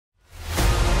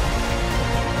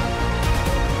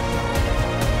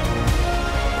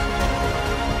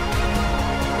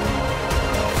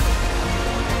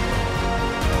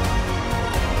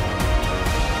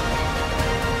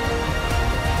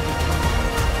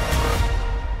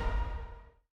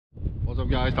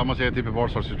guys, Thomas here,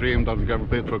 2bbles Rc-Xtreme. Down to grab a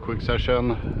bit for a quick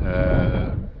session.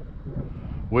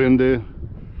 Windy,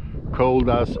 cold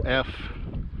as F,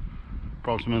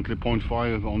 approximately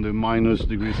 0.5 on the minus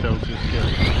degree Celsius scale.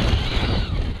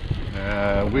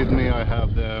 With me I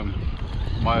have the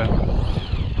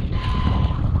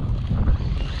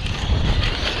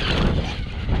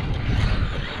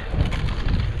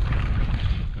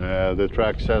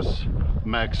Traxxas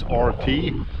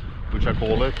MAXXRT, which I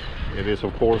call it. It is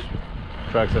of course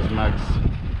Traxxas MAXX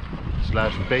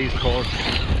Slash base car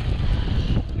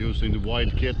using the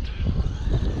Widekit.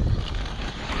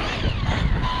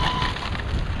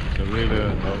 So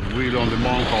really on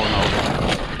demand car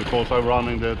now, because I'm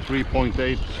running the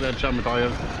 3.8 sledgehammer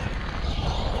tire.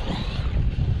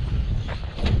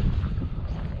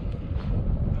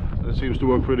 It seems to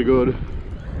work pretty good.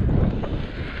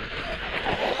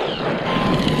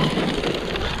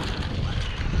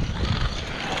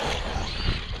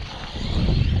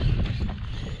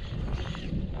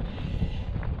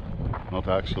 Not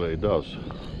actually, it does.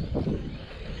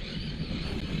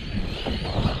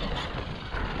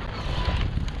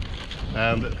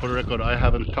 And for the record, I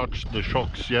haven't touched the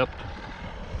shocks yet.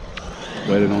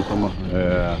 Waiting on some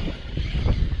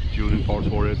tuning parts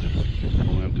for it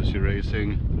from M2C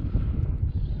Racing.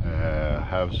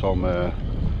 Have some, as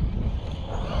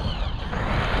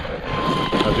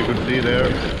you can see there,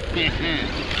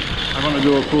 I'm gonna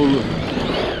do a full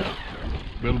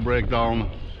build breakdown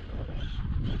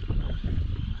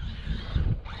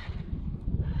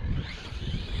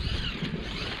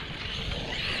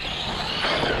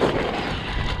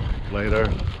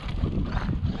later.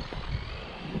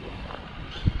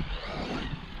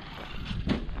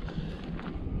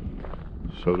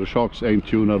 So the shocks ain't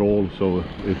tuned at all, so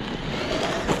it's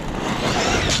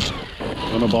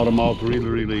gonna bottom out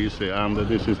really easy. And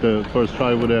this is the first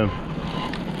try with a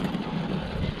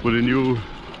new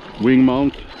wing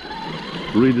mount,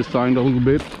 redesigned a little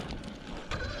bit,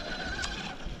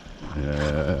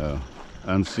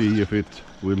 and see if it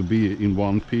will be in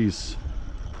one piece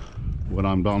when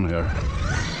I'm done here.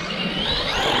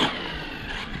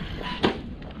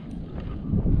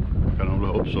 I can only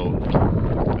hope so.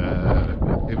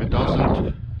 If it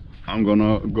doesn't, I'm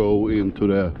gonna go into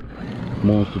the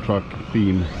monster truck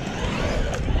theme.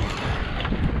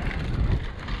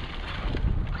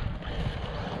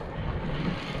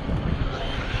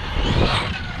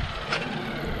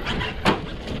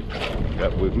 Yeah,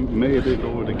 we've made it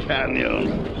over the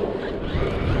canyon.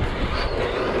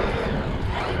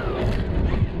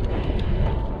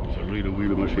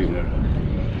 Wheel machine here.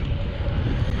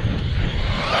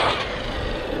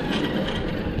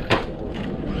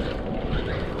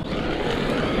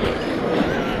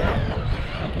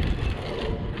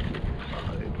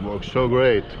 It works so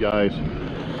great, guys.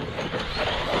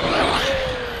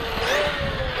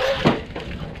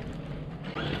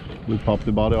 We popped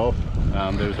the body off,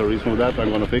 and there's a reason for that.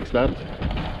 I'm gonna fix that.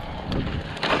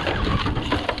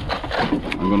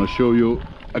 I'm gonna show you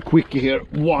a quickie here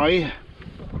why.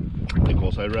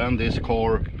 Because I ran this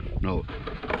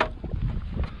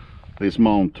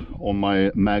mount on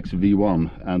my MAXX V1,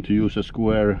 and to use a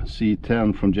square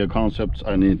C10 from J Concepts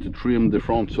I need to trim the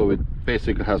front so it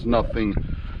basically has nothing.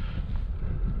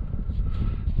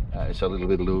 It's a little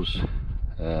bit loose,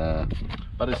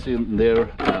 but it's in there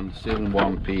and still in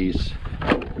one piece.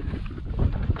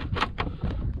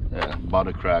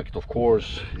 Body cracked, of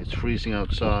course. It's freezing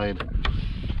outside.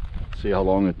 See how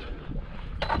long it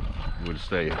will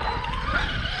stay.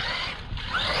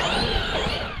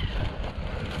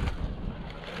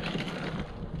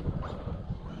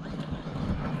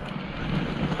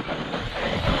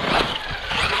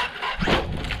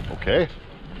 Okay.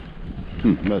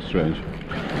 That's strange.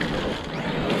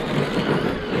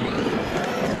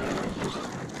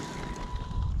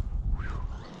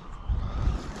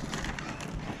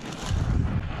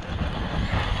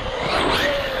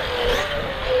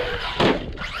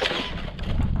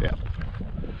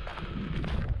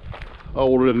 I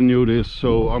already knew this,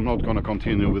 so I'm not going to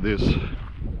continue with this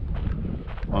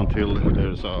until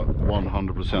there's a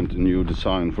 100% new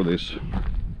design for this.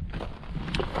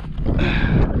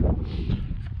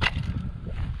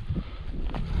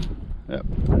 Yeah.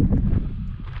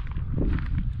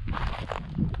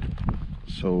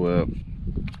 So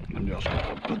I'm just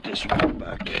going to put this one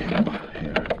back here.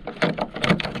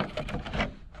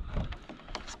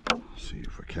 See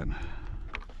if I can.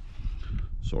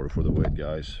 Sorry for the wait,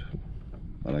 guys,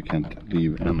 but I can't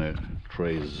leave any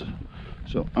trays.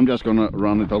 So I'm just gonna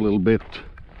run it a little bit.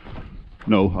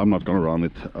 No, I'm not gonna run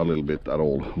it a little bit at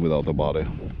all without the body.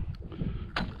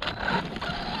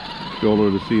 You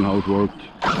already seen how it worked.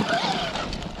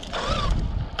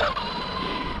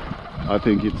 I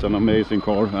think it's an amazing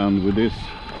car, and with this,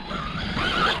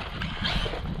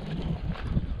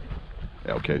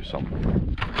 yeah, okay,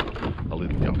 a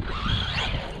little jump.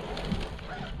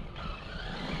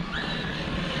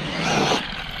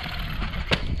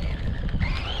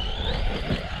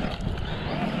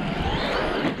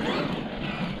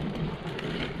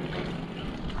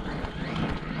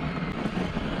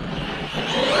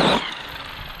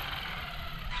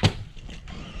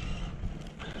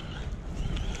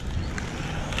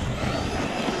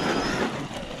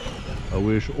 I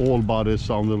wish all bodies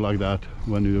sounded like that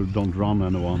when you don't run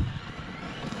anyone.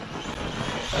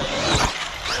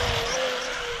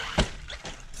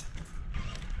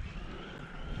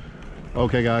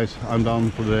 Okay guys, I'm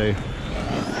done for the day.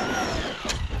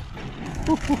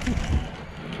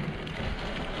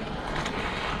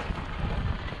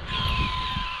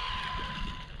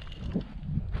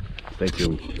 Stay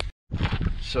tuned.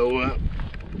 So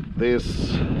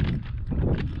this,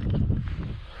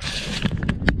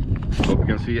 hope you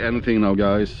can see anything now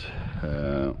guys.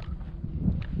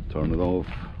 Turn it off,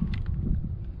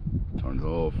 turn it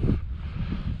off.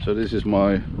 So this is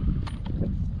my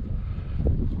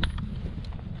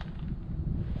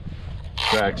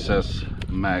Traxxas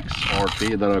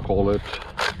MAXXRT that I call it.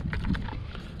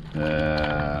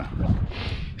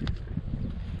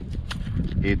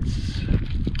 It's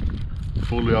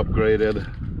fully upgraded,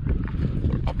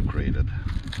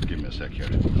 give me a sec here.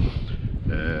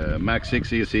 Max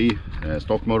 6 EC,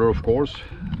 stock motor of course,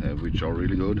 which are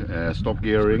really good. Stock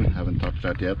gearing, haven't touched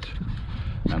that yet,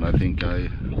 and I think I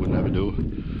will never do.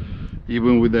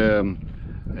 Even with the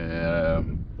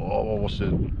what was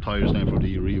the tires name for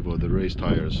the Revo, the race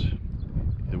tires,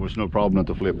 there was no problem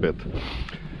to flip it.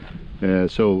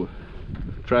 So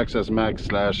Traxxas MAXX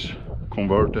Slash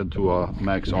converted to a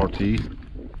MAXXRT.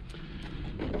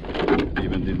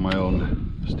 Even did my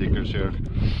own stickers here.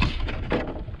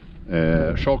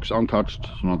 Shocks untouched,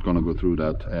 so not gonna go through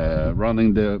that.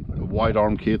 Running the wide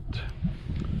arm kit,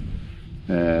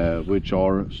 which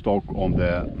are stock on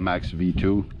the MAXX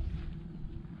V2.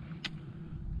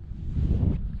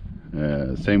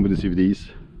 Same with the CVDs.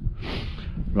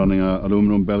 Running a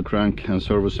aluminum bell crank and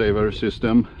servo saver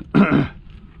system.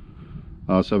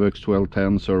 Savöx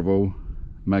 1210 servo,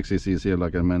 MAXX EC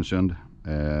like I mentioned.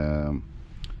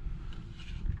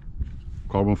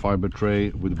 Carbon fiber tray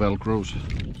with velcros,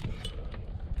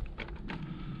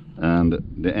 and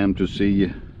the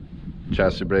M2C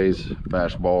chassis brace,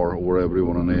 Bashbar, or whatever you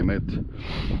want to name it,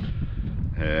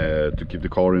 to keep the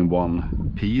car in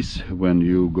one piece when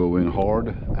you go in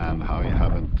hard, and how you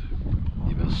haven't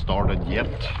even started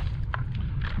yet.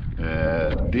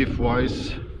 Diff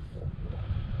wise,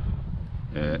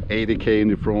 80k in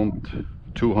the front,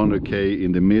 200k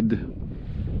in the mid,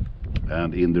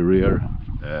 and in the rear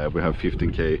we have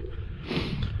 15k.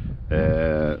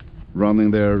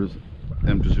 Running there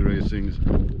M2C Racing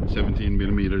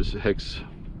 17mm hex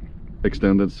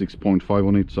extended 6.5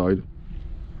 on each side.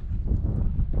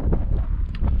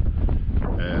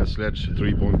 Sledge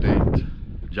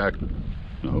 3.8 jack,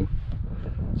 no,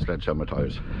 sledgehammer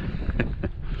tires.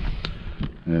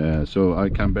 So I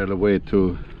can barely wait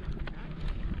to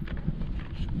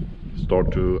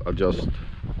start to adjust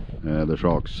the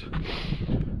shocks.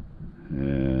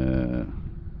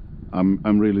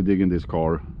 I'm really digging this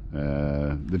car.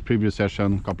 The previous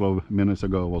session a couple of minutes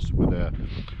ago was with a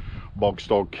box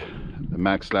stock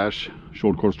MAXX Slash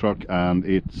short course truck, and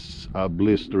it's a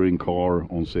blistering car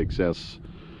on 6S.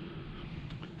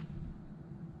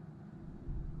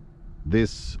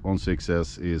 This on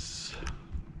 6S is,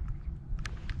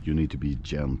 you need to be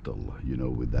gentle, you know,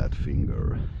 with that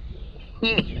finger.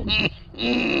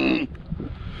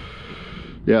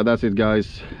 Yeah, that's it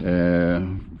guys.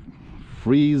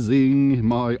 Freezing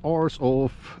my arse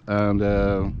off, and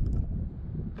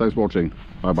thanks for watching.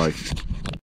 Bye bye.